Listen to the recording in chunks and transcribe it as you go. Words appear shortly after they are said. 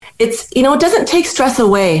it's, it doesn't take stress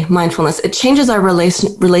away, mindfulness. It changes our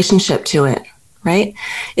relationship to it, right?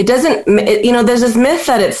 It doesn't, there's this myth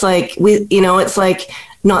that it's like, it's like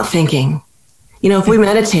not thinking. If we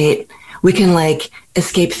meditate, we can like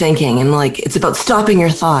escape thinking, and like, it's about stopping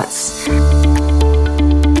your thoughts.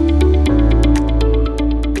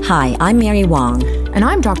 Hi, I'm Mary Wong. And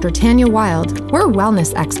I'm Dr. Tanya Wild. We're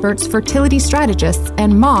wellness experts, fertility strategists,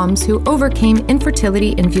 and moms who overcame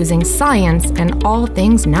infertility infusing science and all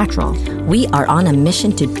things natural. We are on a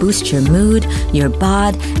mission to boost your mood, your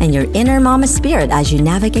bod, and your inner mama spirit as you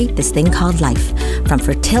navigate this thing called life, from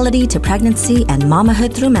fertility to pregnancy and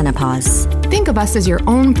mamahood through menopause. Think of us as your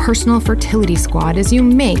own personal fertility squad as you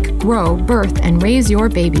make, grow, birth, and raise your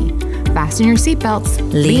baby. Fasten your seatbelts,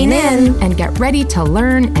 lean in, and get ready to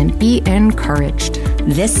learn and be encouraged.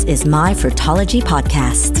 This is my Fertology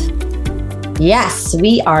podcast. Yes,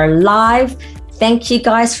 we are live. Thank you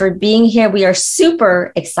guys for being here. We are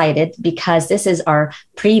super excited because this is our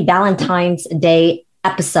pre-Valentine's Day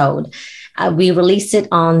episode. We released it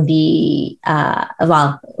on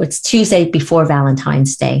it's Tuesday before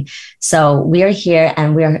Valentine's Day. So we're here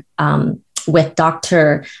and we're with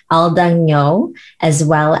Dr. Alda Ngo as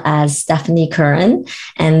well as Stephanie Curran.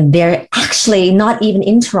 And they're actually not even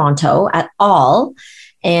in Toronto at all.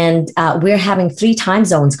 And we're having 3 time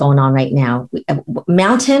zones going on right now.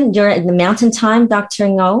 Mountain, you're in the mountain time, Dr.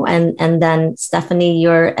 Ngo, and then Stephanie,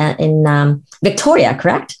 you're in Victoria,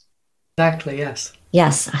 correct? Exactly, yes.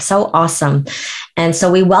 Yes, so awesome. And so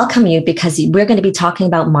we welcome you because we're going to be talking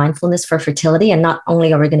about mindfulness for fertility. And not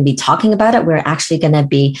only are we going to be talking about it, we're actually going to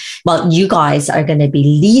be, you guys are going to be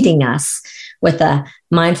leading us with a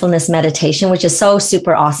mindfulness meditation, which is so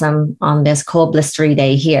super awesome on this cold, blistery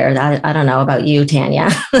day here. I don't know about you, Tanya.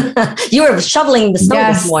 You were shoveling the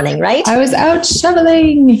snow this morning, right? I was out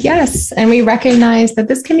shoveling, yes. And we recognize that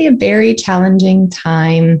this can be a very challenging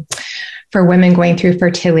time for women going through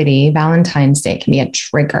fertility. Valentine's Day can be a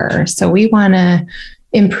trigger. So we want to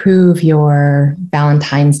improve your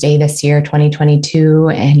Valentine's Day this year, 2022,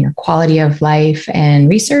 and your quality of life. And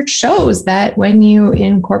research shows that when you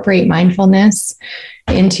incorporate mindfulness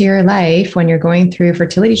into your life, when you're going through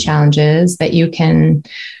fertility challenges, that you can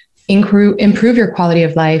improve your quality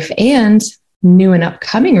of life. And new and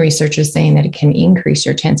upcoming research is saying that it can increase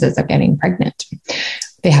your chances of getting pregnant.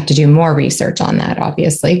 They have to do more research on that,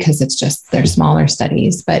 obviously, because they're smaller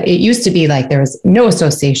studies. But it used to be like there was no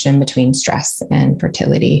association between stress and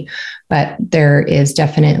fertility. But there is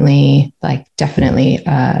definitely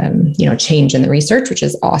change in the research, which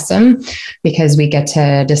is awesome because we get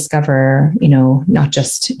to discover, not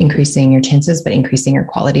just increasing your chances, but increasing your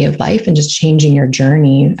quality of life and just changing your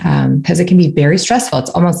journey because it can be very stressful.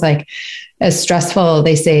 It's almost like as stressful,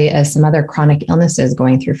 they say, as some other chronic illnesses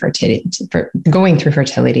going through fertility,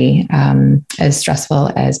 as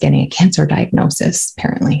stressful as getting a cancer diagnosis,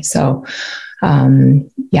 apparently. So,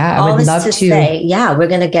 I would love to say, we're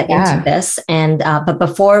going to get into this. And, but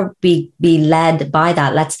before we be led by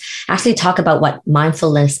that, let's actually talk about what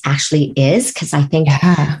mindfulness actually is. Cause I think,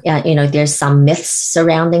 there's some myths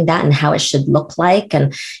surrounding that and how it should look like.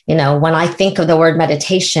 And, when I think of the word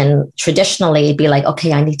meditation, traditionally it'd be like,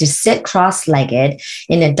 okay, I need to sit cross-legged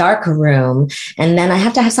in a dark room. And then I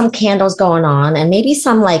have to have some candles going on and maybe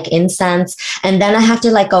some like incense. And then I have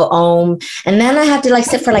to like go om. And then I have to like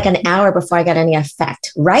sit for like an hour before I get any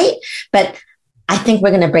effect, right? But I think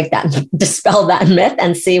we're going to dispel that myth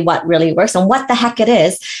and see what really works and what the heck it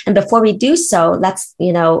is. And before we do so, let's,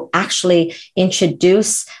 actually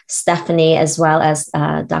introduce Stephanie as well as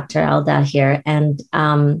Dr. Alda here. And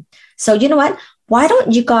so you know what? Why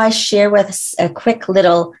don't you guys share with us a quick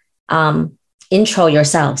little intro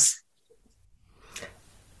yourselves?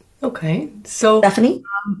 Okay, so Stephanie?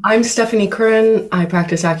 I'm Stephanie Curran. I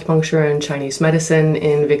practice acupuncture and Chinese medicine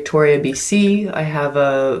in Victoria, BC. I have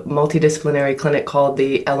a multidisciplinary clinic called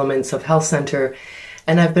the Elements of Health Center,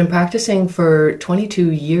 and I've been practicing for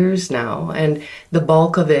 22 years now. And the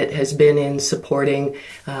bulk of it has been in supporting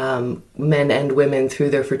men and women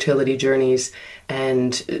through their fertility journeys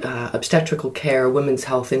and obstetrical care, women's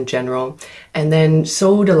health in general. And then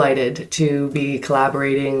so delighted to be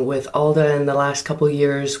collaborating with Alda in the last couple of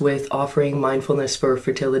years with offering mindfulness for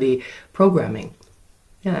fertility programming.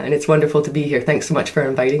 Yeah, and it's wonderful to be here. Thanks so much for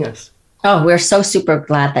inviting us. Oh, we're so super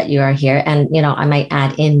glad that you are here. And, I might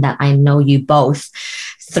add in that I know you both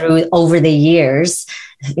through over the years.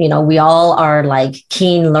 We all are like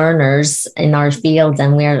keen learners in our fields,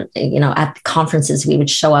 and we're, at the conferences, we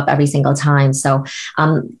would show up every single time. So,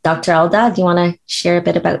 Dr. Alda, do you want to share a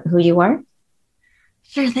bit about who you are?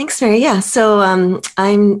 Sure. Thanks, Mary. Yeah. So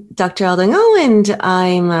I'm Dr. Aldong O, and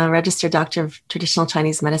I'm a registered doctor of traditional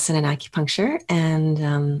Chinese medicine and acupuncture.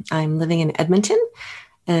 And I'm living in Edmonton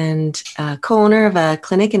and co-owner of a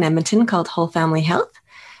clinic in Edmonton called Whole Family Health.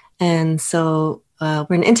 And so we're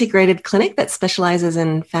an integrated clinic that specializes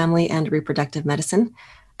in family and reproductive medicine.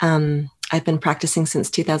 I've been practicing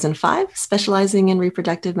since 2005, specializing in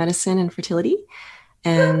reproductive medicine and fertility.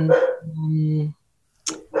 And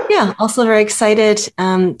also very excited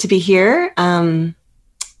to be here. Stephanie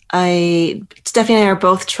and I are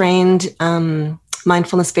both trained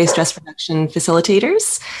mindfulness-based stress reduction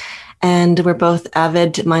facilitators, and we're both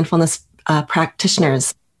avid mindfulness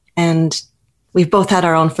practitioners. And we've both had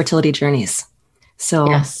our own fertility journeys. So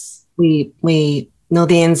yes, we know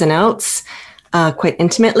the ins and outs quite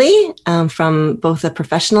intimately from both a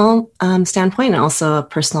professional standpoint and also a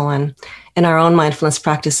personal one. And our own mindfulness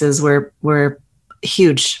practices were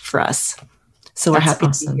huge for us. So we're happy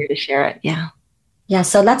to be here to share it. Yeah. Yeah.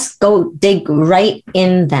 So let's go dig right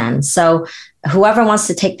in then. So whoever wants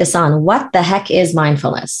to take this on, what the heck is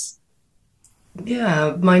mindfulness?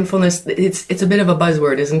 Yeah, mindfulness, it's a bit of a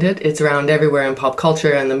buzzword, isn't it? It's around everywhere in pop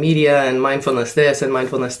culture and the media, and mindfulness this and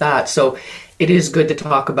mindfulness that. So it is good to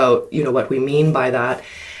talk about, what we mean by that.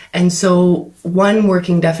 And so one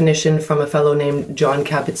working definition from a fellow named Jon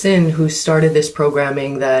Kabat-Zinn, who started this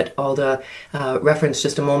programming that Alda referenced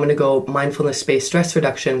just a moment ago, mindfulness-based stress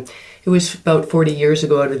reduction. It was about 40 years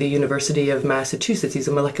ago out of the University of Massachusetts. He's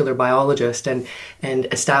a molecular biologist and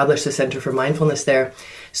established the Center for Mindfulness there.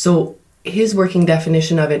 So his working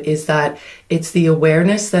definition of it is that it's the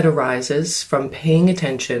awareness that arises from paying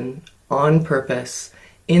attention on purpose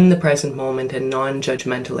in the present moment and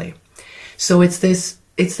non-judgmentally. So it's this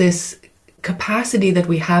capacity that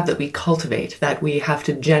we have, that we cultivate, that we have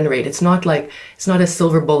to generate. It's not a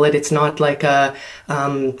silver bullet. It's not like a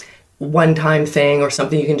one-time thing or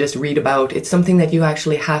something you can just read about. It's something that you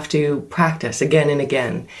actually have to practice again and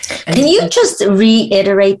again. And can you just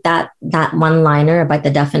reiterate that one-liner about the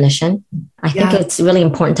definition? I think it's really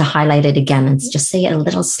important to highlight it again and just say it a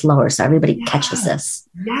little slower so everybody catches this.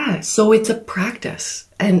 Yeah, so it's a practice.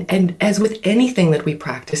 And as with anything that we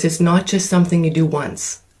practice, it's not just something you do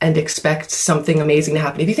once and expect something amazing to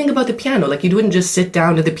happen. If you think about the piano, you wouldn't just sit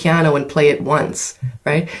down to the piano and play it once,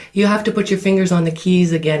 right? You have to put your fingers on the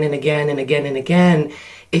keys again and again and again and again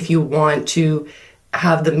if you want to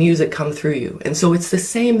have the music come through you. And so it's the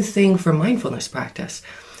same thing for mindfulness practice.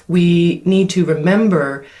 We need to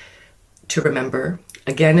remember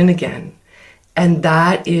again and again. And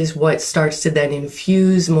that is what starts to then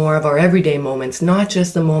infuse more of our everyday moments, not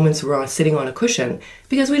just the moments we're sitting on a cushion,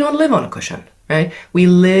 because we don't live on a cushion, right? We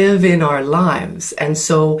live in our lives. And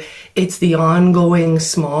so it's the ongoing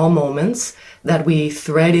small moments that we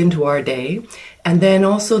thread into our day. And then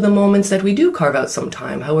also the moments that we do carve out some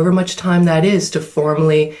time, however much time that is, to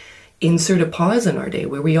formally insert a pause in our day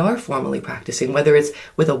where we are formally practicing, whether it's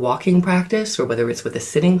with a walking practice or whether it's with a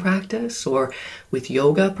sitting practice or with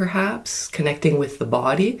yoga, perhaps connecting with the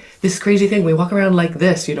body. This crazy thing, we walk around like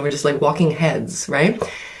this, we're just like walking heads, right?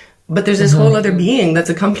 But there's this whole other being that's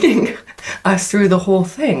accompanying us through the whole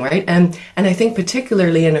thing, right? And I think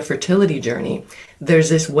particularly in a fertility journey, there's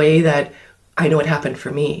this way that I know it happened for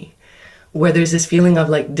me, where there's this feeling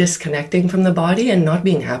of disconnecting from the body and not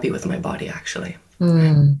being happy with my body, actually.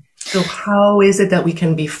 So how is it that we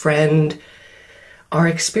can befriend our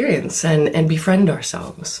experience and befriend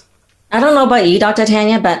ourselves? I don't know about you, Dr.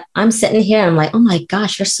 Tanya, but I'm sitting here and I'm like, oh my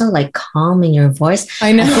gosh, you're so calm in your voice.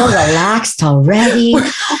 I know. I feel relaxed already.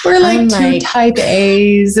 We're like two type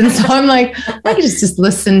A's. And so I'm like, I could just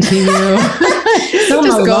listen to you. So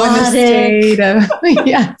just go in the state of,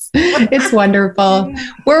 yes, it's wonderful.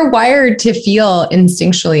 We're wired to feel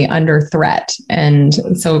instinctually under threat. And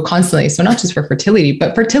so constantly, so not just for fertility,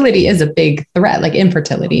 but fertility is a big threat.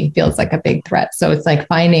 Infertility feels like a big threat. So it's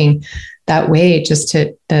finding that way just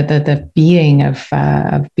to the being of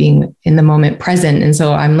being in the moment present. And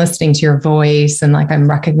so I'm listening to your voice and I'm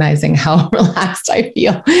recognizing how relaxed I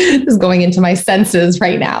feel just going into my senses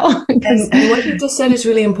right now. And what you just said is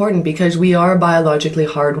really important, because we are biologically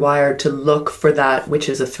hardwired to look for that which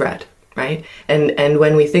is a threat. Right. And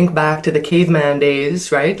when we think back to the caveman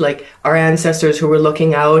days, right, our ancestors who were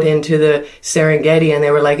looking out into the Serengeti and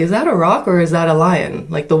they were like, is that a rock or is that a lion?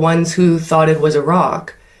 The ones who thought it was a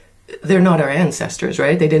rock, they're not our ancestors,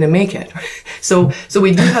 right? They didn't make it. So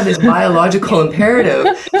we do have this biological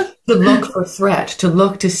imperative to look for threat, to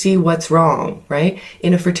look to see what's wrong, right?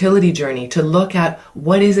 In a fertility journey, to look at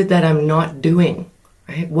what is it that I'm not doing,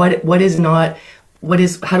 right? What is not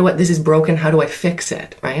this is broken, how do I fix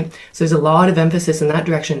it, right? So there's a lot of emphasis in that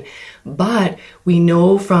direction. But we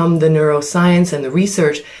know from the neuroscience and the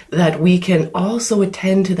research that we can also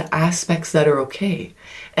attend to the aspects that are okay.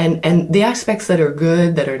 And the aspects that are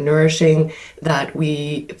good, that are nourishing, that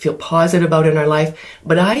we feel positive about in our life.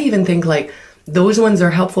 But I even think like those ones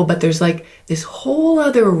are helpful, but there's like this whole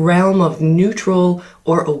other realm of neutral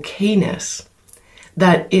or okayness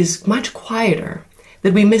that is much quieter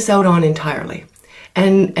that we miss out on entirely.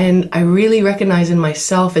 And I really recognize in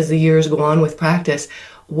myself as the years go on with practice,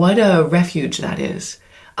 what a refuge that is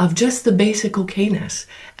of just the basic okayness,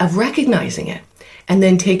 of recognizing it and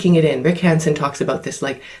then taking it in. Rick Hansen talks about this,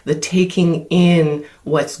 like the taking in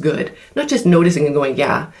what's good, not just noticing and going,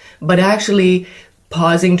 yeah, but actually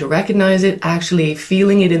pausing to recognize it, actually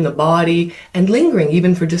feeling it in the body and lingering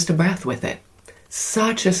even for just a breath with it.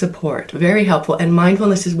 Such a support, very helpful. And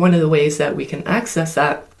mindfulness is one of the ways that we can access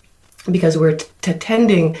that, because we're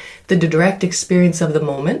attending the direct experience of the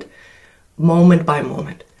moment by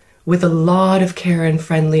moment, with a lot of care and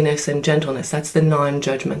friendliness and gentleness. That's the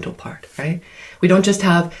non-judgmental part, right? We don't just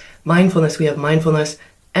have mindfulness, we have mindfulness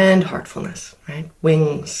and heartfulness, right?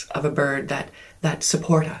 Wings of a bird that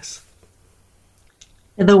support us.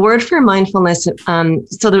 The word for mindfulness, so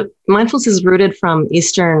the mindfulness is rooted from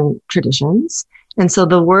Eastern traditions. And so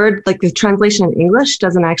the word, like the translation in English,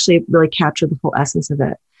 doesn't actually really capture the full essence of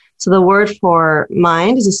it. So the word for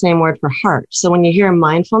mind is the same word for heart. So when you hear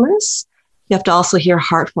mindfulness, you have to also hear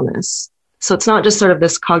heartfulness. So it's not just sort of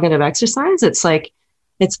this cognitive exercise. It's like,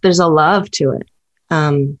 there's a love to it.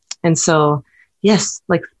 And so, yes,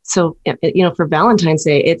 like, so, for Valentine's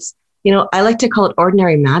Day, it's, I like to call it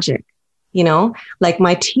ordinary magic, like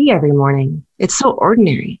my tea every morning. It's so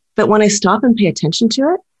ordinary, but when I stop and pay attention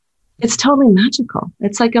to it, it's totally magical.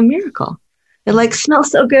 It's like a miracle. It like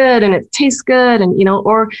smells so good and it tastes good. And,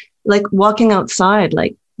 or like walking outside,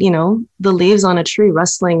 like, the leaves on a tree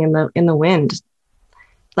rustling in the wind,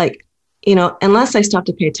 like, unless I stop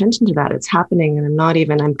to pay attention to that, it's happening. And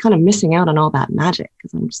I'm kind of missing out on all that magic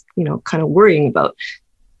because I'm just, kind of worrying about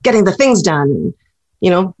getting the things done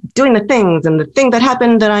and, doing the things, and the thing that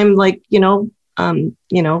happened that I'm like,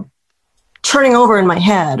 turning over in my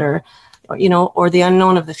head or the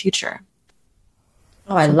unknown of the future.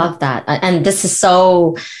 Oh, I love that. And this is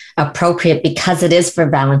so appropriate because it is for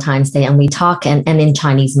Valentine's Day. And we talk, and in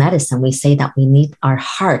Chinese medicine, we say that we need our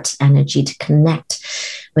heart energy to connect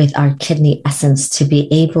with our kidney essence to be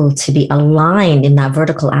able to be aligned in that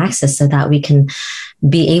vertical axis so that we can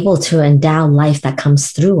be able to endow life that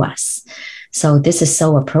comes through us. So this is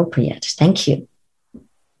so appropriate. Thank you.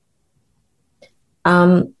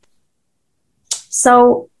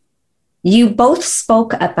 So you both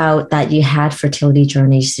spoke about that you had fertility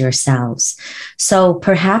journeys yourselves. So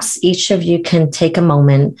perhaps each of you can take a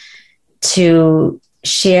moment to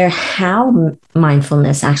share how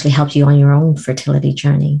mindfulness actually helped you on your own fertility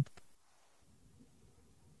journey.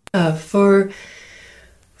 For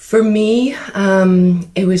me,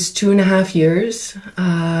 it was 2.5 years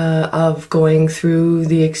of going through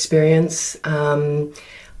the experience.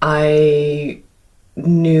 I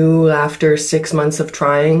knew after 6 months of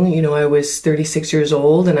trying, I was 36 years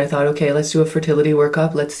old, and I thought, okay, let's do a fertility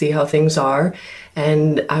workup. Let's see how things are.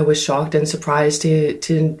 And I was shocked and surprised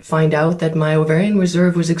to find out that my ovarian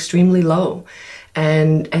reserve was extremely low.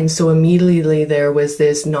 And so immediately there was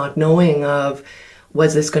this not knowing of,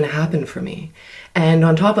 was this going to happen for me? And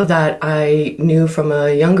on top of that, I knew from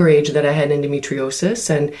a younger age that I had endometriosis.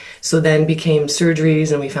 And so then became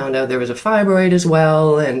surgeries, and we found out there was a fibroid as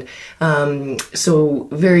well. And so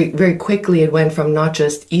very, very quickly it went from not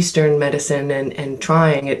just Eastern medicine and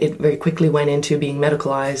trying, it very quickly went into being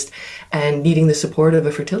medicalized and needing the support of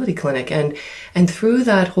a fertility clinic. And through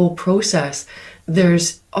that whole process,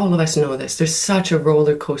 all of us know this, there's such a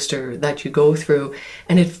roller coaster that you go through.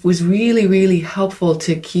 And it was really, really helpful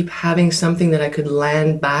to keep having something that I could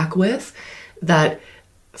land back with that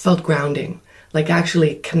felt grounding, like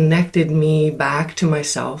actually connected me back to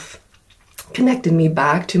myself, connected me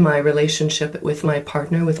back to my relationship with my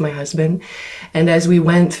partner, with my husband. And as we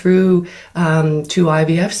went through 2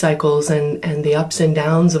 IVF cycles and the ups and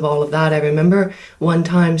downs of all of that, I remember one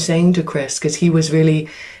time saying to Chris, because he was really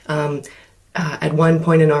at one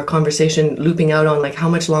point in our conversation looping out on like, how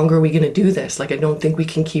much longer are we going to do this? Like, I don't think we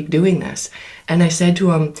can keep doing this. And I said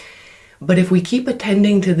to him, but if we keep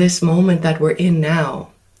attending to this moment that we're in now,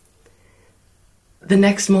 the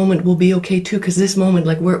next moment will be okay too, because this moment,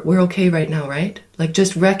 like, we're okay right now, right? Like,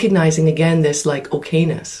 just recognizing again this like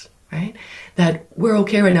okayness, right? That we're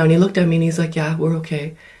okay right now. And he looked at me and he's like, yeah, we're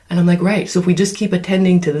okay. And I'm like, right. So if we just keep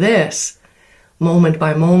attending to this moment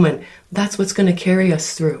by moment, that's what's going to carry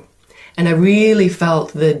us through. And I really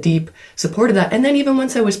felt the deep support of that. And then even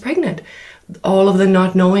once I was pregnant, all of the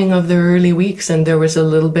not knowing of the early weeks, and there was a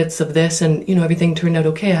little bits of this, and everything turned out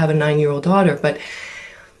okay. I have a 9-year-old daughter,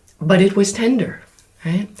 but it was tender,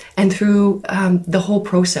 right? And through the whole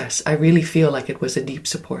process, I really feel like it was a deep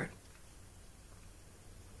support.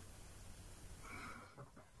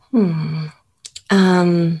 And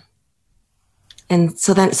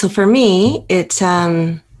so for me, it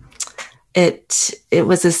was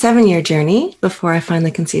a 7-year journey before I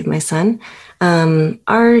finally conceived my son.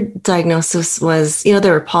 Our diagnosis was,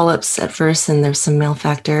 there were polyps at first, and there's some male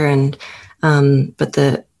factor, and but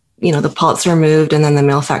the polyps were removed, and then the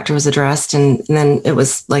male factor was addressed, and then it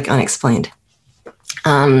was like unexplained.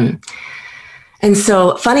 And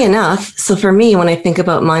so funny enough, so for me, when I think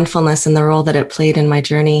about mindfulness and the role that it played in my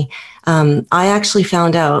journey, I actually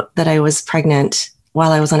found out that I was pregnant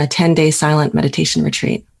while I was on a 10-day silent meditation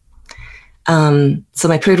retreat. So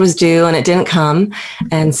my period was due and it didn't come.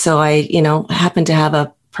 And so I, happened to have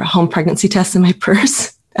a home pregnancy test in my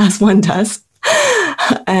purse, as one does.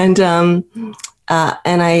 And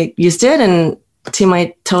I used it, and to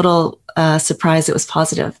my total surprise, it was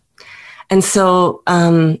positive. And so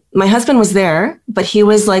my husband was there, but he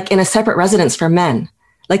was like in a separate residence for men.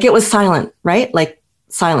 Like it was silent, right? Like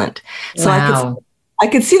silent. So wow. I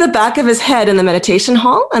could see the back of his head in the meditation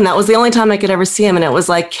hall. And that was the only time I could ever see him. And it was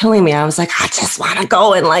like killing me. I was like, I just want to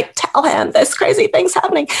go and like tell him this crazy thing's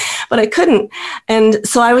happening, but I couldn't. And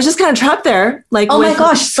so I was just kind of trapped there. Like, oh my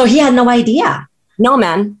gosh. So he had no idea. No,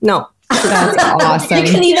 man. No. That's awesome. You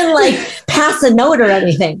couldn't even like pass a note or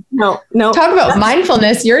anything. No. Talk about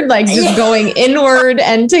mindfulness. You're like just going inward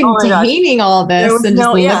and to meaning all this and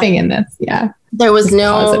just living in this. Yeah. There was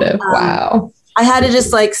no positive. Wow. I had to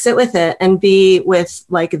just like sit with it and be with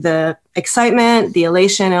like the excitement, the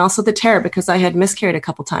elation, and also the terror, because I had miscarried a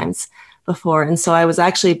couple times before. And so I was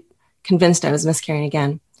actually convinced I was miscarrying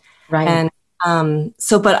again. Right. And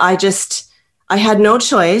but I had no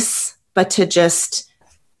choice but to just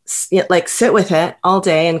like sit with it all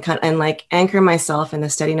day and like anchor myself in the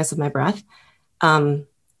steadiness of my breath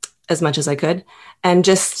as much as I could, and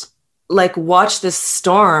just like watch this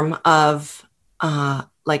storm of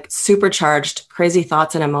like supercharged crazy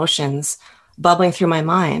thoughts and emotions bubbling through my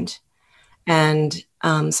mind. And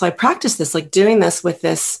so I practiced this, like doing this with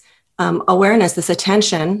this awareness, this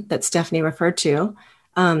attention that Stephanie referred to,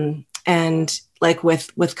 and like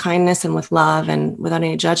with kindness and with love and without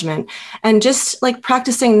any judgment, and just like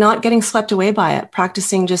practicing not getting swept away by it,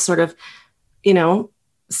 practicing just sort of,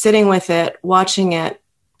 sitting with it, watching it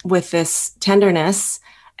with this tenderness,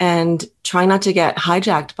 and trying not to get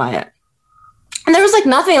hijacked by it. And there was like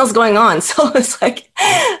nothing else going on. So it's like,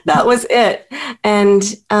 that was it. And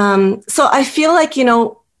so I feel like,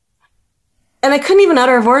 and I couldn't even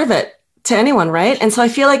utter a word of it to anyone, right? And so I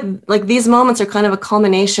feel like these moments are kind of a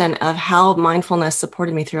culmination of how mindfulness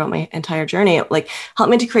supported me throughout my entire journey. It like helped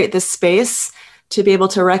me to create this space to be able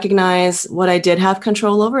to recognize what I did have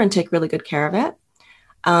control over and take really good care of it,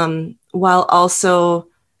 while also,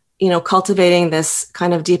 cultivating this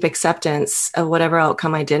kind of deep acceptance of whatever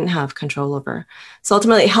outcome I didn't have control over. So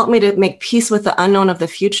ultimately, it helped me to make peace with the unknown of the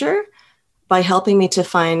future by helping me to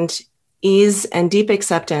find ease and deep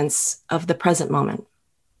acceptance of the present moment.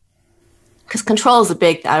 Because control is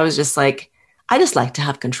I was just like, I just like to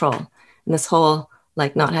have control. And this whole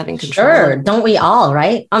like not having control. Sure. Don't we all,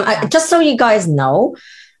 right? Just so you guys know,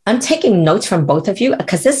 I'm taking notes from both of you,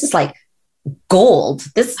 because this is like gold.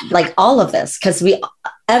 This like all of this, because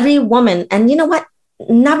every woman, and you know what?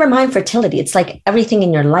 Never mind fertility. It's like everything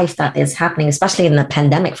in your life that is happening, especially in the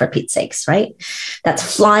pandemic, for Pete's sakes, right?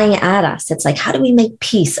 That's flying at us. It's like, how do we make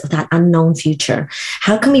peace of that unknown future?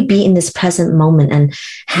 How can we be in this present moment and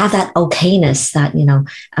have that okayness that,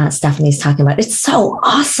 Stephanie's talking about? It's so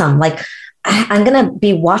awesome. Like, I'm going to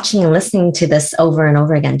be watching and listening to this over and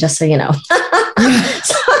over again, just so you know.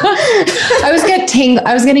 I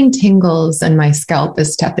was getting tingles in my scalp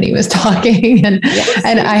as Stephanie was talking, and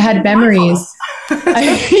I had memories. You're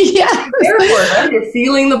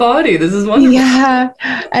feeling the body. This is wonderful. Yeah,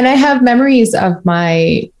 and I have memories of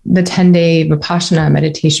the 10-day Vipassana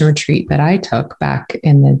meditation retreat that I took back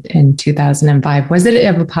in 2005. Was it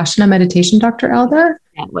a Vipassana meditation, Dr. Elda?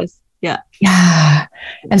 Yeah, it was. Yeah. Yeah.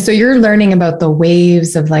 And so you're learning about the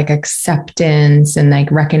waves of like acceptance and like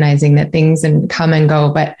recognizing that things come and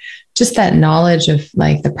go, but just that knowledge of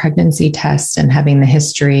like the pregnancy test and having the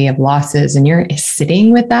history of losses, and you're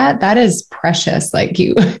sitting with that is precious. Like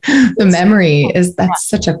the memory that's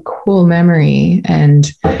such a cool memory.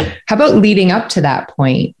 And how about leading up to that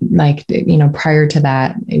point? Like, prior to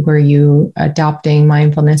that, were you adopting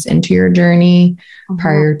mindfulness into your journey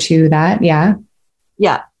prior to that? Yeah.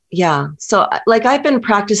 Yeah. yeah. So like I've been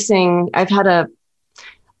practicing, I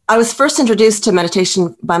was first introduced to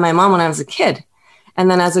meditation by my mom when I was a kid.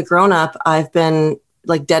 And then as a grown-up, I've been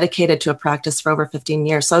like dedicated to a practice for over 15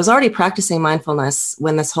 years. So I was already practicing mindfulness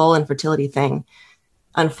when this whole infertility thing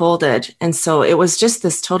unfolded. And so it was just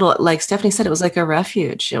this total, like Stephanie said, it was like a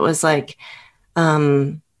refuge. It was like,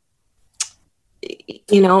 it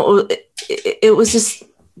was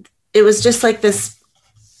just like this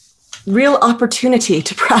real opportunity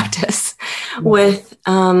to practice with,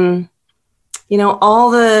 it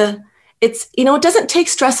doesn't take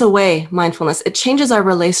stress away, mindfulness. It changes our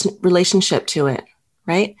relationship to it,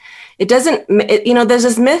 right? It doesn't, there's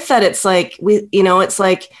this myth that it's like, it's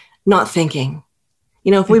like not thinking.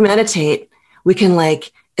 If we meditate, we can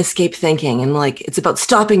like escape thinking and like, it's about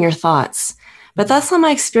stopping your thoughts. But that's not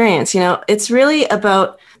my experience. It's really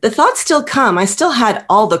about the thoughts still come. I still had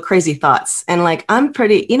all the crazy thoughts. And like, I'm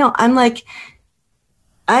pretty, I'm like,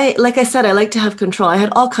 like I said, I like to have control. I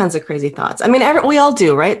had all kinds of crazy thoughts. I mean, we all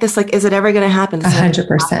do, right? This like, is it ever going to happen?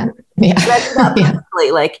 100%. Yeah. Yeah.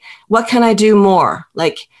 Like, what can I do more?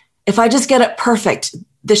 Like, if I just get it perfect,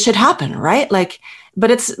 this should happen, right? Like, but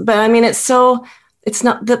it's not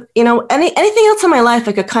the, anything else in my life,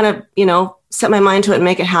 I could kind of, set my mind to it and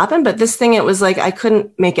make it happen. But this thing, it was like, I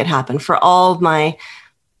couldn't make it happen for all of my,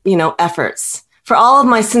 efforts, for all of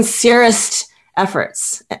my sincerest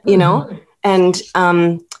efforts, and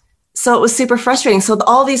so it was super frustrating. So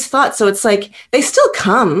all these thoughts, so it's like, they still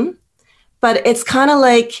come, but it's kind of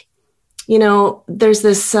like, there's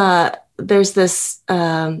this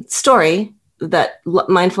story that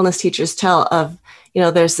mindfulness teachers tell of,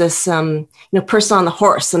 there's this, person on the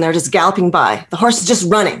horse and they're just galloping by. The horse is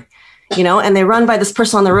just running, and they run by this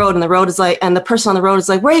person on the road, and the person on the road is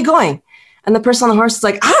like, where are you going? And the person on the horse is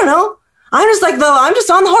like, I don't know. I'm just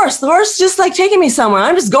on the horse. The horse is just like taking me somewhere.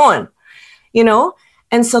 I'm just going,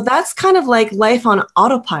 And so that's kind of like life on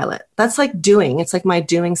autopilot. That's like doing. It's like my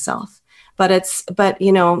doing self. But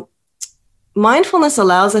mindfulness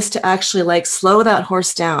allows us to actually like slow that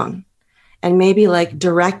horse down and maybe like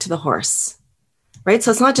direct the horse, right? So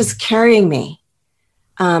it's not just carrying me.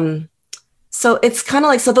 So it's kind of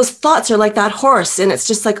like, so those thoughts are like that horse. And it's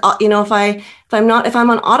just like, if I'm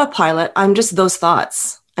on autopilot, I'm just those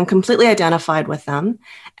thoughts. I'm completely identified with them,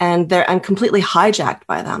 and I'm completely hijacked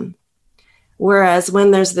by them. Whereas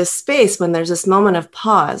when there's this space, when there's this moment of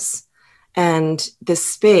pause and this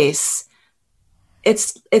space,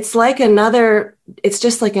 it's like it's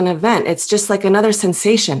just like an event. It's just like another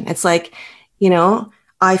sensation. It's like,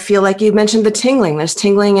 I feel like you mentioned the tingling. There's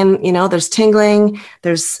tingling and, there's tingling.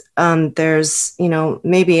 There's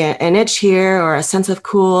maybe an itch here or a sense of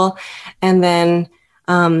cool. And then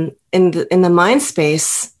in the mind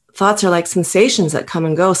space, thoughts are like sensations that come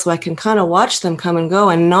and go. So I can kind of watch them come and go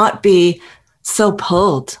and not be so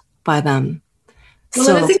pulled by them. Well,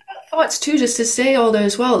 so, and I think about thoughts too, just to say all that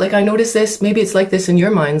as well. Like I noticed this, maybe it's like this in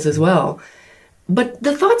your minds as well. But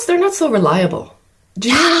the thoughts, they're not so reliable. Do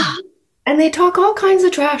you know? And they talk all kinds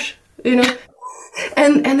of trash, and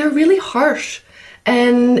they're really harsh,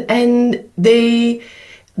 and they're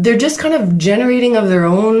just kind of generating of their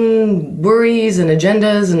own worries and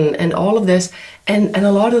agendas and all of this, and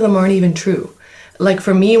a lot of them aren't even true. Like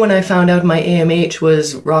for me, when I found out my AMH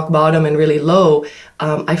was rock bottom and really low,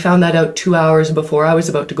 I found that out 2 hours before I was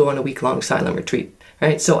about to go on a week-long silent retreat,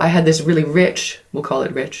 right? So I had this really rich, we'll call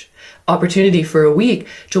it rich, opportunity for a week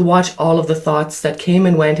to watch all of the thoughts that came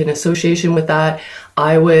and went in association with that.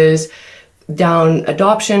 I was down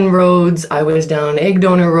adoption roads, I was down egg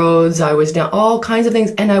donor roads, I was down all kinds of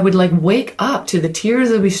things, and I would like wake up to the tears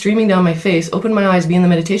that would be streaming down my face, open my eyes, be in the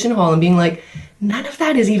meditation hall and being like, none of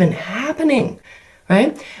that is even happening,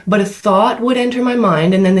 right? But a thought would enter my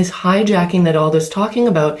mind, and then this hijacking that all this talking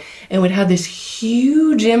about, and would have this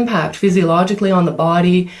huge impact physiologically on the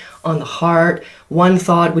body, on the heart. One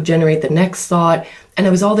thought would generate the next thought, and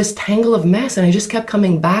it was all this tangle of mess, and I just kept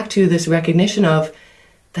coming back to this recognition of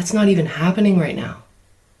that's not even happening right now,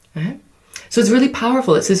 right? So it's really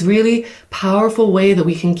powerful. It's this really powerful way that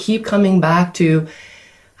we can keep coming back to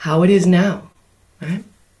how it is now, right?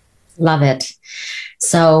 Love it.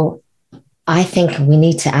 So I think we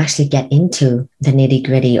need to actually get into the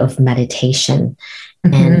nitty-gritty of meditation.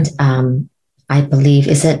 Mm-hmm. And I believe,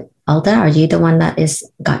 is it Alda? Are you the one that is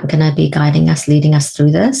going to be guiding us, leading us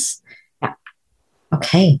through this? Yeah.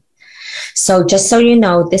 Okay. So just so you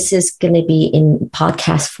know, this is going to be in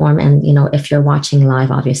podcast form. And, if you're watching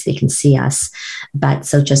live, obviously you can see us. But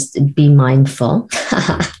so just be mindful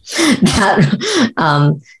that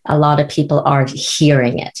a lot of people are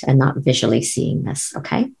hearing it and not visually seeing this.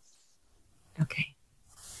 Okay. Okay.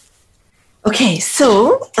 Okay,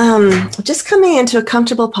 so just coming into a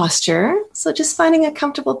comfortable posture. So just finding a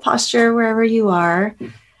comfortable posture wherever you are.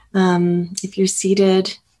 If you're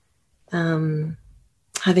seated, having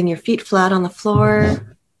your feet flat on the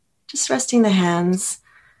floor, just resting the hands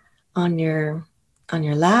on your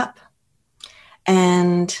lap,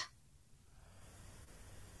 and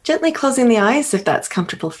gently closing the eyes if that's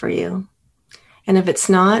comfortable for you. And if it's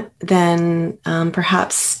not, then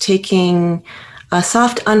perhaps taking a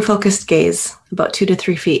soft, unfocused gaze about 2 to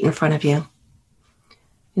 3 feet in front of you.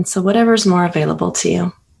 And so whatever's more available to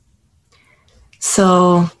you.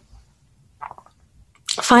 So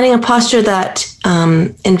finding a posture that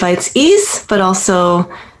invites ease, but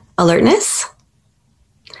also alertness.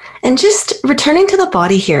 And just returning to the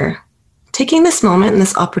body here. Taking this moment and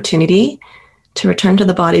this opportunity to return to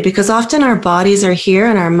the body, because often our bodies are here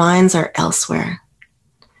and our minds are elsewhere.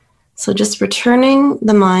 So just returning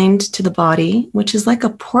the mind to the body, which is like a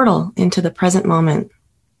portal into the present moment.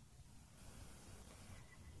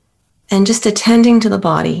 And just attending to the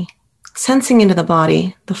body, sensing into the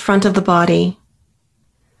body, the front of the body,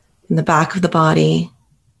 and the back of the body,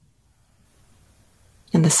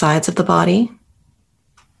 and the sides of the body.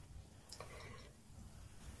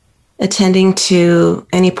 Attending to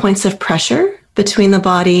any points of pressure between the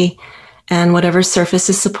body and whatever surface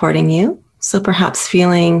is supporting you. So perhaps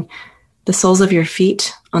feeling the soles of your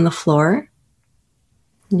feet on the floor,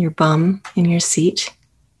 and your bum in your seat.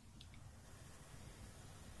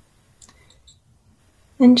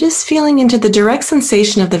 And just feeling into the direct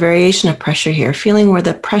sensation of the variation of pressure here, feeling where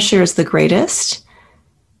the pressure is the greatest,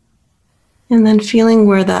 and then feeling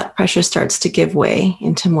where that pressure starts to give way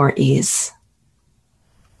into more ease.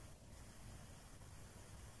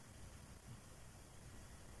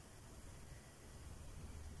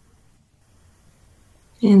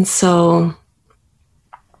 And so,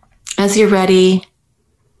 as you're ready,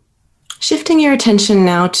 shifting your attention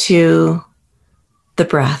now to the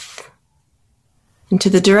breath, and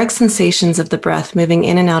to the direct sensations of the breath moving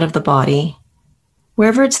in and out of the body,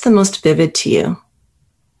 wherever it's the most vivid to you,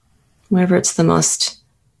 wherever it's the most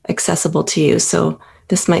accessible to you. So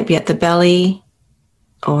this might be at the belly,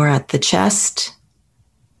 or at the chest,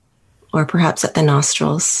 or perhaps at the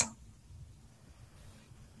nostrils.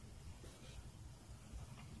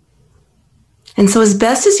 And so as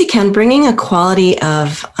best as you can, bringing a quality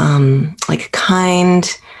of like kind,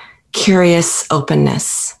 curious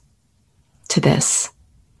openness to this.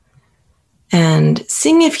 And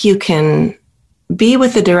seeing if you can be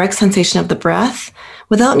with the direct sensation of the breath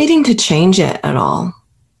without needing to change it at all.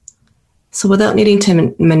 So without needing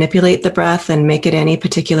to manipulate the breath and make it any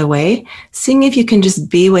particular way, seeing if you can just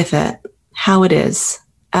be with it, how it is,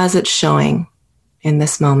 as it's showing in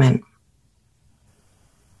this moment.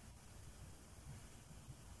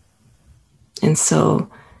 And so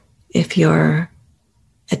if you're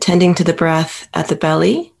attending to the breath at the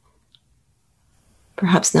belly,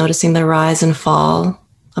 perhaps noticing the rise and fall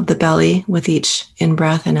of the belly with each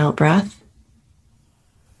in-breath and out-breath.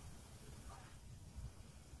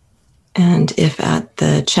 And if at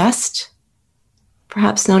the chest,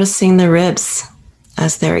 perhaps noticing the ribs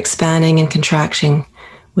as they're expanding and contracting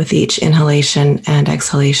with each inhalation and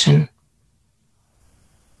exhalation.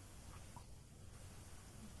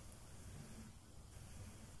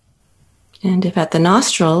 And if at the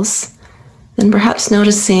nostrils, then perhaps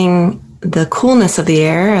noticing the coolness of the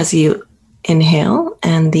air as you inhale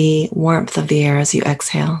and the warmth of the air as you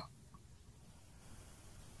exhale.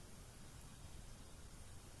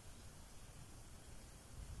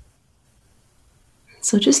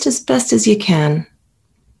 So just as best as you can,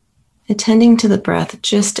 attending to the breath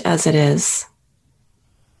just as it is,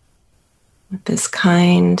 with this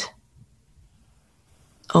kind,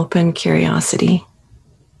 open curiosity.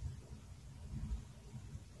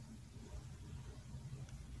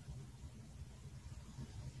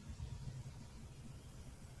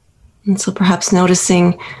 And so perhaps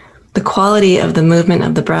noticing the quality of the movement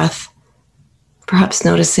of the breath, perhaps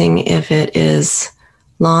noticing if it is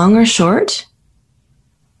long or short,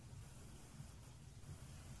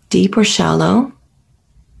 deep or shallow,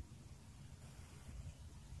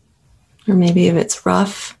 or maybe if it's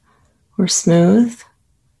rough or smooth,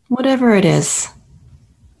 whatever it is.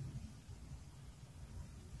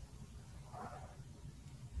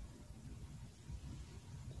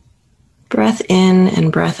 Breath in and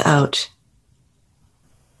breath out.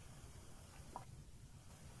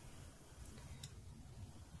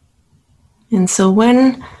 And so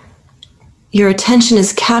when your attention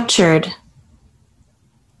is captured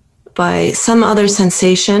by some other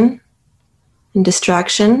sensation and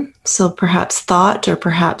distraction, so perhaps thought or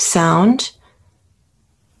perhaps sound,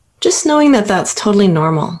 just knowing that that's totally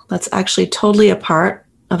normal. That's actually totally a part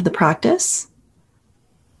of the practice.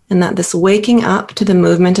 And that this waking up to the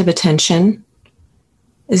movement of attention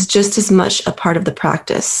is just as much a part of the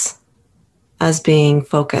practice as being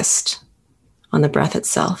focused on the breath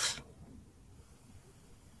itself.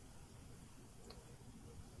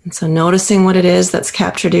 And so noticing what it is that's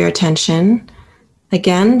captured your attention,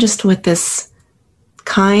 again, just with this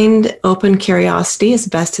kind, open curiosity as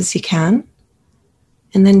best as you can,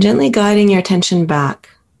 and then gently guiding your attention back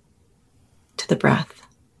to the breath.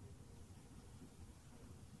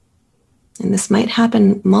 And this might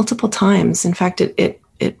happen multiple times. In fact, it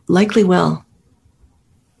likely will.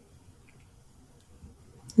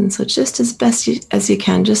 And so just as best as you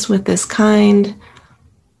can, just with this kind,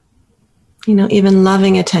 even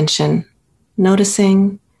loving attention,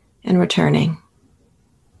 noticing and returning.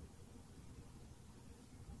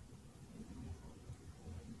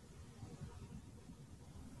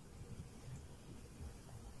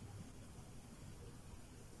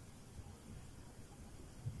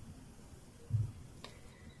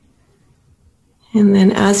 And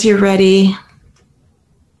then as you're ready,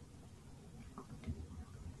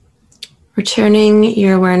 returning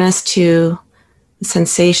your awareness to the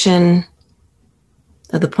sensation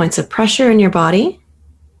of the points of pressure in your body,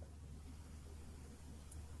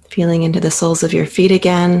 feeling into the soles of your feet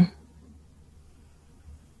again,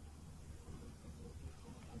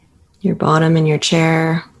 your bottom in your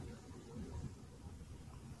chair,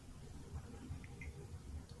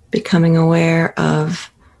 becoming aware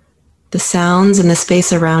of the sounds in the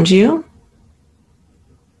space around you.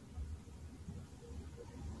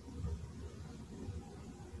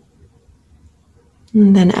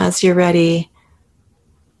 And then as you're ready,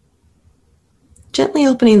 gently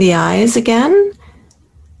opening the eyes again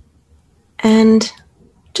and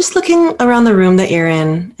just looking around the room that you're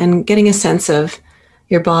in and getting a sense of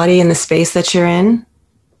your body and the space that you're in.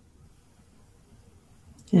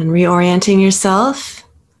 And reorienting yourself.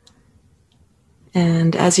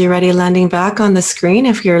 And as you're ready, landing back on the screen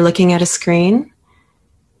if you're looking at a screen.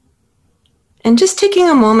 And just taking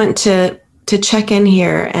a moment to check in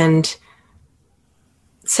here and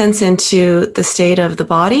sense into the state of the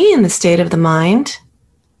body and the state of the mind.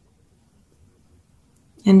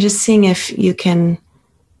 And just seeing if you can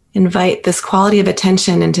invite this quality of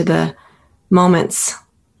attention into the moments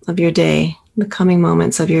of your day, the coming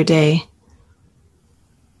moments of your day.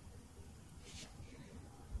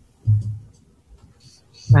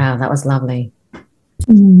 Wow, that was lovely.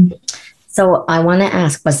 So I want to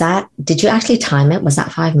ask, did you actually time it? Was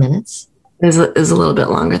that 5 minutes? It was a little bit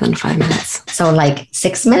longer than 5 minutes. So like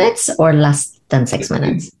 6 minutes or less than 6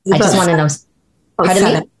 minutes? I just want to know.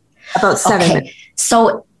 Pardon me? About 7 minutes.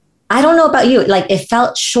 So I don't know about you. Like it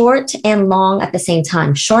felt short and long at the same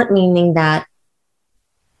time. Short meaning that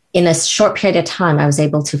in a short period of time, I was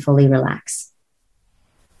able to fully relax.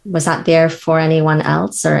 Was that there for anyone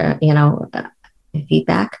else or,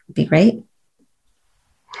 feedback would be great?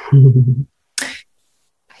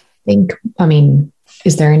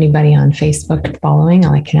 Is there anybody on Facebook following?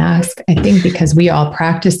 I can ask. I think because we all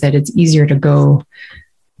practice it, it's easier to go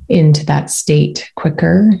into that state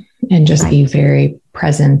quicker and just be very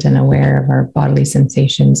present and aware of our bodily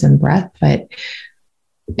sensations and breath. But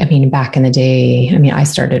back in the day, I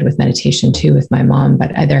started with meditation too with my mom,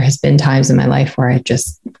 but there has been times in my life where I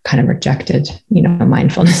just kind of rejected,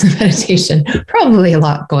 mindfulness and meditation, probably a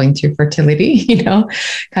lot going through fertility,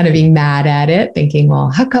 kind of being mad at it, thinking, well,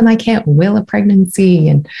 how come I can't will a pregnancy?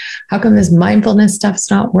 And how come this mindfulness stuff's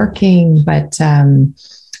not working? But,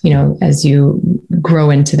 as you grow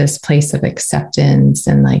into this place of acceptance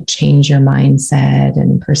and like change your mindset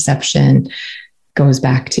and perception, goes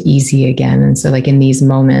back to easy again. And so like in these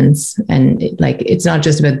moments, and it's not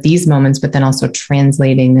just about these moments, but then also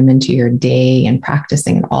translating them into your day and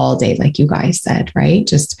practicing it all day, like you guys said, right?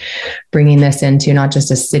 Just bringing this into not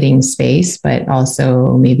just a sitting space, but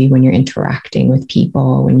also maybe when you're interacting with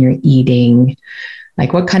people, when you're eating,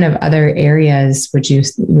 like what kind of other areas would you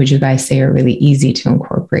guys say are really easy to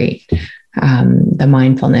incorporate the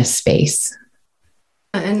mindfulness space?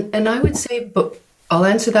 And I would say, but I'll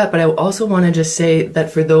answer that, but I also want to just say that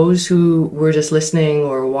for those who were just listening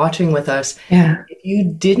or watching with us, if you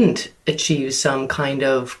didn't achieve some kind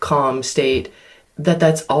of calm state,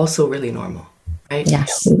 that's also really normal, right?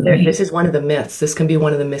 Yes. This is one of the myths. This can be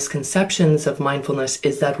one of the misconceptions of mindfulness,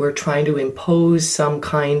 is that we're trying to impose some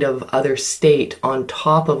kind of other state on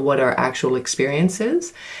top of what our actual experience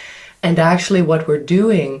is. And actually what we're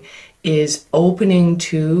doing is opening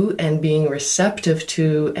to and being receptive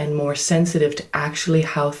to and more sensitive to actually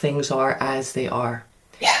how things are as they are.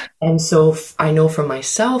 Yeah. And so I know for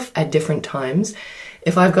myself at different times,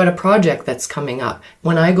 If I've got a project that's coming up,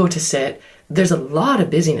 when I go to sit, there's a lot of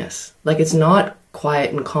busyness. Like it's not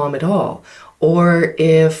quiet and calm at all. Or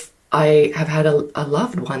if I have had a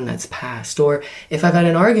loved one that's passed, or if I've had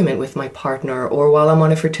an argument with my partner, or while I'm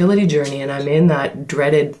on a fertility journey and I'm in that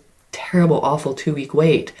dreaded, terrible, awful 2-week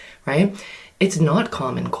wait, right? It's not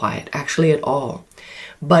calm and quiet actually at all.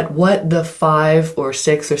 But what the 5 or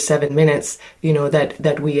 6 or 7 minutes,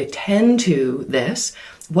 that we attend to this,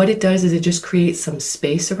 what it does is it just creates some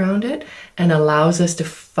space around it and allows us to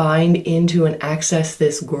find into and access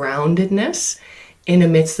this groundedness in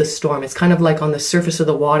amidst the storm. It's kind of like on the surface of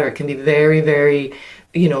the water. It can be very, very,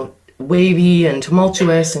 wavy and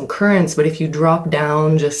tumultuous and currents. But if you drop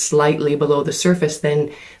down just slightly below the surface,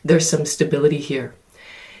 then there's some stability here,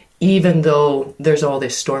 even though there's all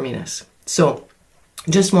this storminess. So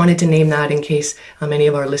just wanted to name that in case many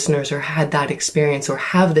of our listeners had that experience or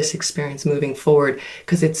have this experience moving forward,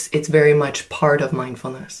 because it's very much part of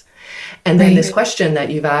mindfulness. And then this question that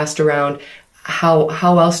you've asked around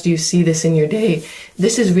how else do you see this in your day?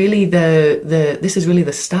 This is really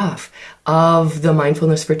the stuff of the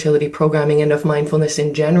mindfulness fertility programming and of mindfulness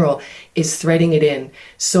in general, is threading it in.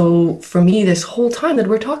 So for me, this whole time that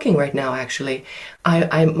we're talking right now, actually,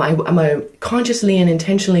 I'm consciously and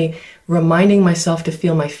intentionally reminding myself to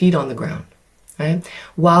feel my feet on the ground. Right?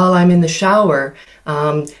 While I'm in the shower,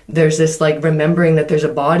 there's this like remembering that there's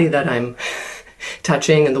a body that I'm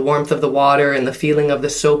touching, and the warmth of the water and the feeling of the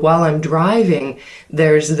soap. While I'm driving,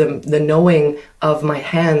 there's the knowing of my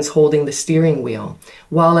hands holding the steering wheel.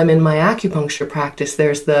 While I'm in my acupuncture practice,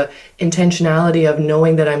 there's the intentionality of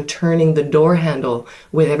knowing that I'm turning the door handle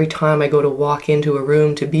with every time I go to walk into a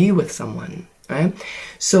room to be with someone, right?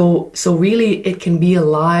 So really it can be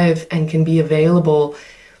alive and can be available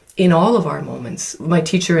in all of our moments. My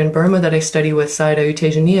teacher in Burma that I study with, Sayadaw U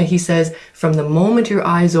Tejaniya, he says, from the moment your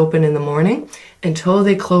eyes open in the morning until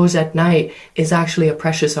they close at night is actually a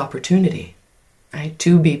precious opportunity, right,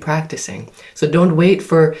 to be practicing. So don't wait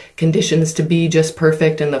for conditions to be just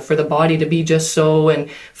perfect and for the body to be just so,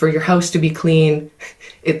 and for your house to be clean.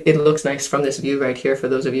 It looks nice from this view right here for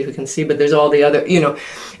those of you who can see, but there's all the other,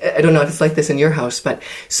 I don't know if it's like this in your house, but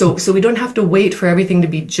so we don't have to wait for everything to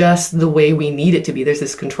be just the way we need it to be. There's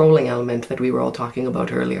this controlling element that we were all talking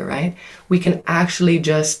about earlier, right? We can actually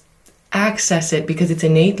just access it because it's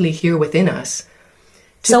innately here within us.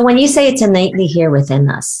 So when you say it's innately here within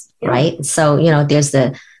us, right? So, there's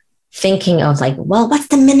the thinking of like, well, what's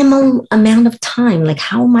the minimum amount of time? Like,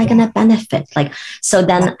 how am I going to benefit? Like, so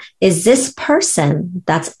then is this person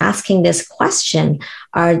that's asking this question,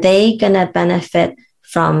 are they going to benefit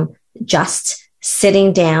from just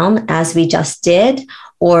sitting down as we just did?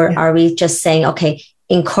 Or are we just saying, okay,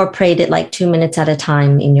 incorporate it like 2 minutes at a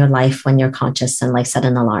time in your life when you're conscious, and like set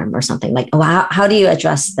an alarm or something? Like, how do you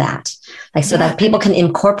address that? Like, so that people can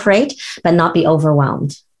incorporate, but not be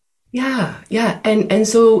overwhelmed. Yeah. And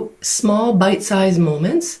so small bite-sized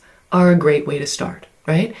moments are a great way to start,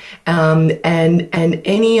 right? And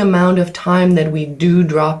any amount of time that we do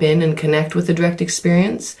drop in and connect with the direct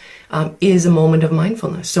experience is a moment of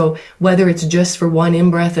mindfulness. So whether it's just for one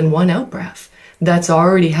in-breath and one out-breath, that's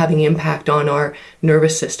already having impact on our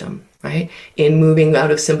nervous system, right? In moving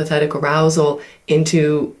out of sympathetic arousal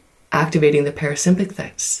into activating the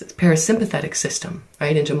parasympathetic system,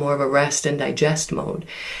 right, into more of a rest and digest mode.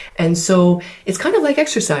 And so it's kind of like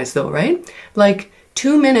exercise though, right? Like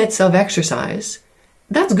 2 minutes of exercise,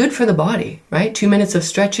 that's good for the body, right? 2 minutes of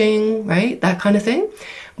stretching, right? That kind of thing.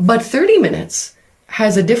 But 30 minutes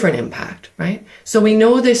has a different impact, right? So we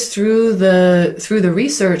know this through the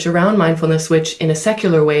research around mindfulness, which in a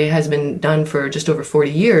secular way has been done for just over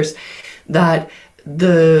 40 years, that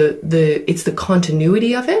it's the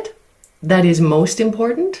continuity of it that is most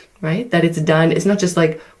important, right? That it's done. It's not just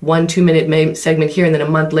like 1 2-minute segment here and then a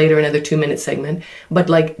month later another 2-minute segment, but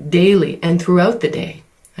like daily and throughout the day,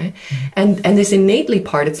 right? And this innately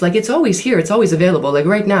part, it's like it's always here, it's always available. Like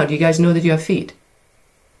right now, do you guys know that you have feet?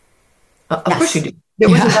 Of course you do. There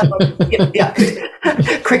wasn't that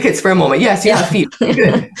much, crickets for a moment. Yes, you have feet.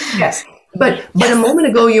 Good. Yes. But a moment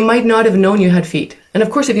ago, you might not have known you had feet. And of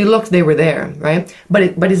course, if you looked, they were there, right?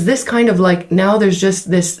 But is this kind of like, now there's just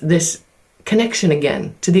this connection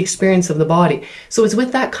again to the experience of the body. So it's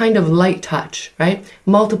with that kind of light touch, right?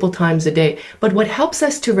 Multiple times a day. But what helps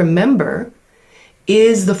us to remember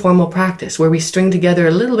is the formal practice where we string together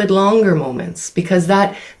a little bit longer moments, because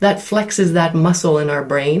that flexes that muscle in our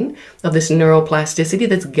brain of this neuroplasticity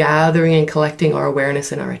that's gathering and collecting our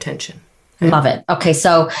awareness and our attention. Love it. Okay.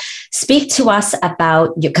 So speak to us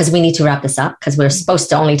about, because we need to wrap this up because we're supposed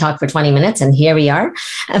to only talk for 20 minutes and here we are,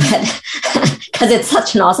 because it's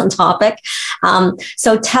such an awesome topic.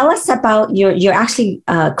 So tell us about you actually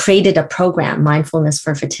created a program, Mindfulness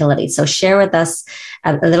for Fertility. So share with us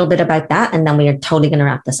a little bit about that. And then we are totally going to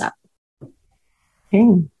wrap this up.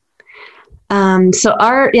 Okay. So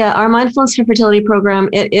our Mindfulness for Fertility program,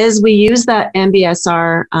 we use that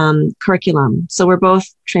MBSR curriculum. So we're both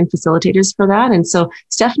trained facilitators for that. And so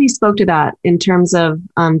Stephanie spoke to that in terms of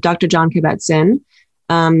Dr. Jon Kabat-Zinn.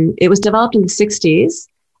 It was developed in the 60s.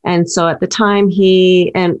 And so at the time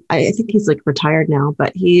I think he's like retired now,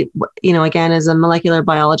 but he, again, is a molecular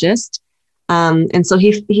biologist. And so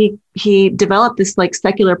he developed this like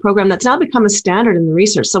secular program that's now become a standard in the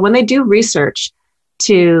research. So when they do research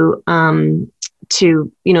to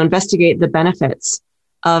investigate the benefits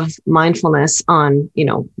of mindfulness on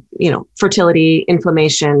fertility,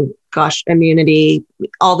 inflammation, immunity,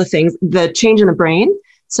 all the things, the change in the brain.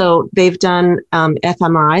 So they've done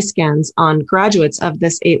fMRI scans on graduates of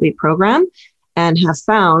this 8-week program and have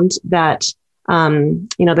found that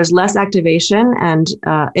there's less activation and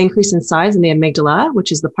increase in size in the amygdala,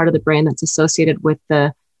 which is the part of the brain that's associated with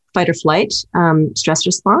the fight or flight stress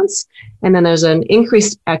response. And then there's an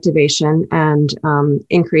increased activation and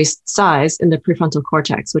increased size in the prefrontal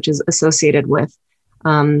cortex, which is associated with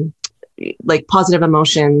like positive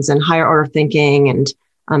emotions and higher order thinking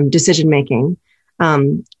and decision making.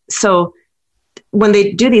 So when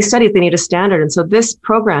they do these studies, they need a standard. And so this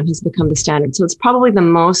program has become the standard. So it's probably the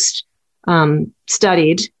most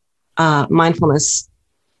studied mindfulness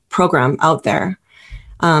program out there.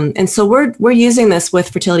 And so we're using this with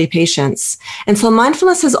fertility patients. And so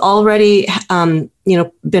mindfulness has already,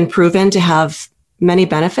 been proven to have many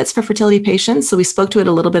benefits for fertility patients. So we spoke to it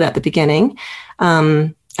a little bit at the beginning.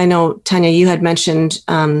 I know, Tanya, you had mentioned,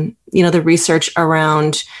 the research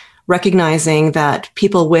around recognizing that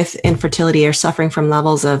people with infertility are suffering from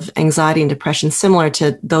levels of anxiety and depression similar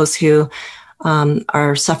to those who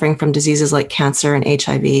are suffering from diseases like cancer and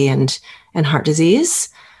HIV and heart disease.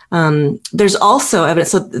 There's also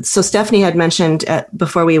evidence. So Stephanie had mentioned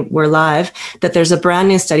before we were live that there's a brand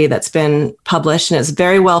new study that's been published and it's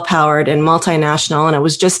very well powered and multinational. And it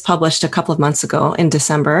was just published a couple of months ago in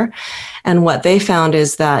December. And what they found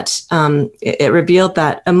is that it revealed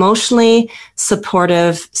that emotionally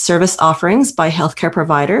supportive service offerings by healthcare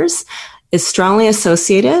providers is strongly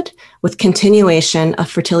associated with continuation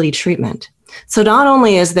of fertility treatment. So not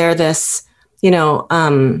only is there this,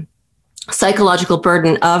 psychological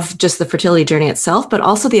burden of just the fertility journey itself, but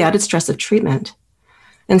also the added stress of treatment.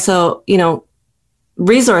 And so,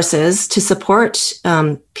 resources to support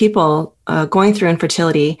people going through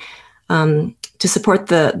infertility, to support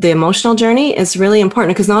the emotional journey is really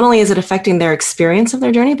important because not only is it affecting their experience of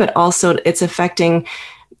their journey, but also it's affecting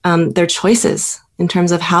their choices in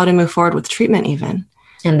terms of how to move forward with treatment even.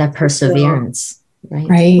 And that perseverance.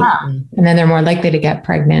 Right. Yeah. And then they're more likely to get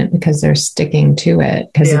pregnant because they're sticking to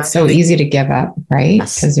it because it's so easy to give up, right?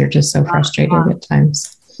 Because they're just so frustrated at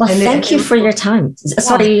times. Well, thank you for your time.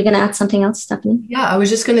 Sorry, are you going to add something else, Stephanie? Yeah, I was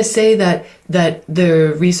just going to say that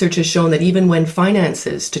the research has shown that even when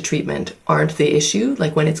finances to treatment aren't the issue,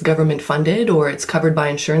 like when it's government funded or it's covered by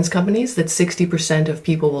insurance companies, that 60% of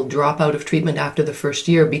people will drop out of treatment after the first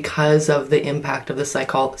year because of the impact of the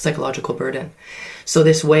psychological burden. So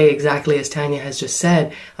this way, exactly as Tanya has just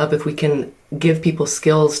said, if we can give people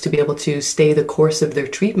skills to be able to stay the course of their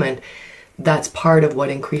treatment, that's part of what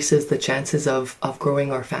increases the chances of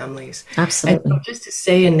growing our families. Absolutely. And so just to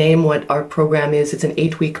say and name what our program is, it's an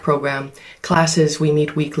 8-week program. Classes, we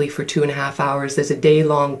meet weekly for 2.5 hours. There's a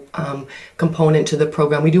day-long component to the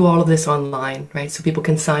program. We do all of this online, right? So people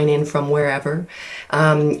can sign in from wherever.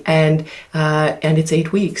 And it's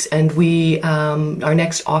 8 weeks. And we our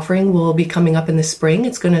next offering will be coming up in the spring.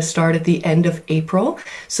 It's going to start at the end of April.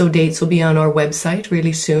 So dates will be on our website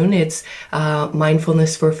really soon. It's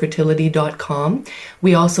mindfulnessforfertility.com.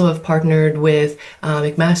 We also have partnered with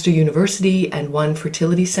McMaster University and One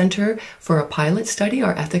Fertility Center for a pilot study.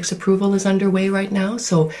 Our ethics approval is underway right now.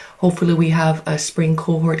 So hopefully we have a spring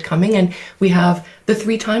cohort coming, and we have the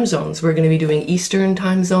 3 time zones. We're going to be doing Eastern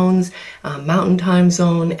time zones, Mountain time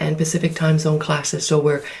zone, and Pacific time zone classes. So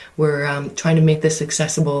we're trying to make this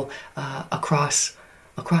accessible across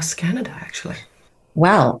Canada, actually.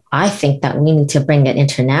 Well, I think that we need to bring it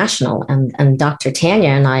international, and Dr.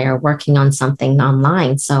 Tanya and I are working on something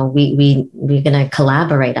online. So we're going to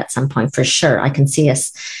collaborate at some point for sure. I can see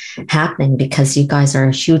us happening because you guys are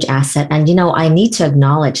a huge asset. And, I need to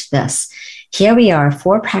acknowledge this. Here we are,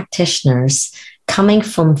 4 practitioners coming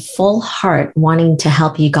from full heart, wanting to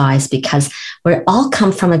help you guys, because we all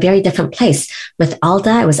come from a very different place. With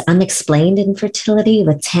Alda, it was unexplained infertility.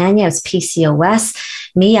 With Tanya, it was PCOS.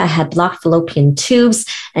 Me, I had blocked fallopian tubes.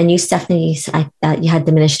 And you, Stephanie, you had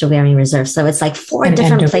diminished ovarian reserve. So it's like 4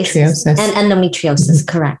 different places. And endometriosis,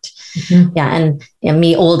 correct. Yeah, and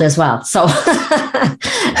me old as well. So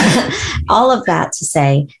all of that to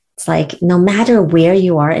say, it's like, no matter where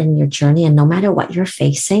you are in your journey and no matter what you're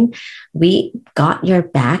facing, we got your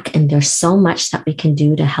back. And there's so much that we can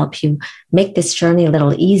do to help you make this journey a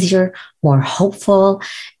little easier, more hopeful,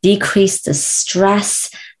 decrease the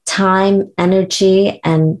stress, time, energy.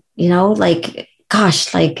 And,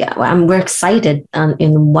 gosh, we're excited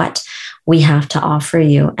in what we have to offer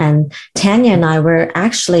you. And Tanya and I were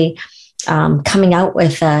actually coming out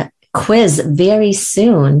with a quiz very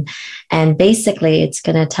soon. And basically, it's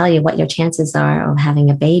going to tell you what your chances are of having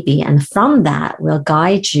a baby. And from that, we'll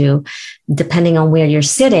guide you, depending on where you're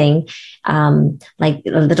sitting, like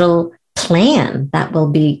a little plan that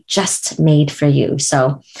will be just made for you.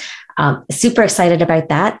 So super excited about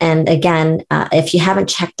that. And again, if you haven't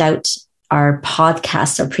checked out our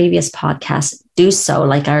podcast or previous podcasts, do so.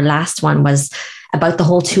 Like our last one was about the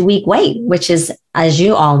whole 2-week wait, which is, as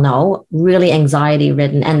you all know, really anxiety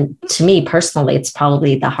ridden. And to me personally, it's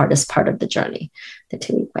probably the hardest part of the journey, the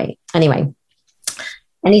 2-week wait. Anyway,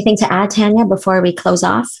 anything to add, Tanya, before we close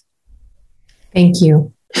off? Thank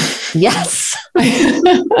you. Yes.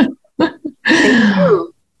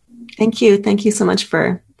 Thank you. Thank you so much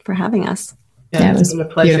for having us. Yeah, it's been a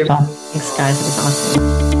pleasure. Beautiful. Thanks, guys. It was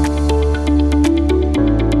awesome.